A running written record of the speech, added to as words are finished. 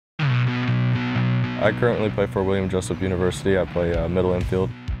I currently play for William Jessup University. I play middle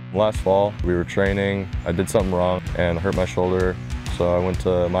infield. Last fall, we were training. I did something wrong and hurt my shoulder. So I went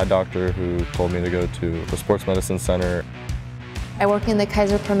to my doctor who told me to go to the Sports Medicine Center. I work in the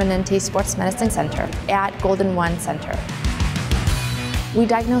Kaiser Permanente Sports Medicine Center at Golden One Center. We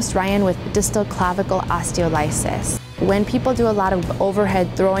diagnosed Ryan with distal clavicle osteolysis. When people do a lot of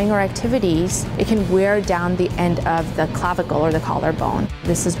overhead throwing or activities, it can wear down the end of the clavicle or the collarbone.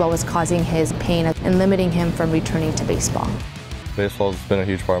 This is what was causing his pain and limiting him from returning to baseball. Baseball's been a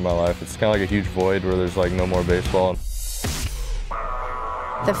huge part of my life. It's kind of like a huge void where there's like no more baseball.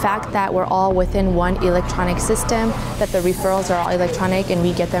 The fact that we're all within one electronic system, that the referrals are all electronic and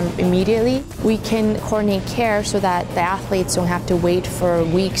we get them immediately, we can coordinate care so that the athletes don't have to wait for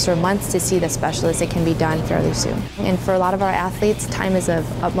weeks or months to see the specialist. It can be done fairly soon. And for a lot of our athletes, time is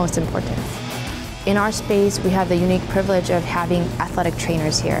of utmost importance. In our space, we have the unique privilege of having athletic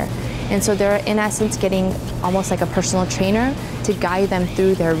trainers here. And so they're in essence getting almost like a personal trainer to guide them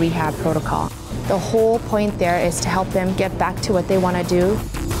through their rehab protocol. The whole point there is to help them get back to what they want to do.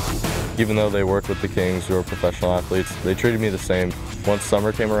 Even though they work with the Kings, who are professional athletes, they treated me the same. Once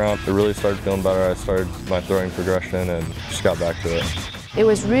summer came around, I really started feeling better. I started my throwing progression and just got back to it. It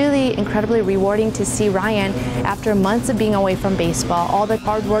was really incredibly rewarding to see Ryan, after months of being away from baseball, all the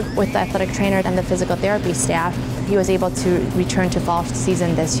hard work with the athletic trainer and the physical therapy staff, he was able to return to fall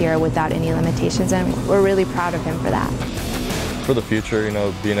season this year without any limitations, and we're really proud of him for that. For the future,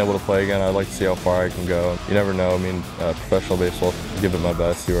 being able to play again, I'd like to see how far I can go. You never know. Professional baseball, give it my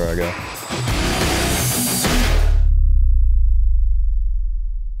best, see where I go.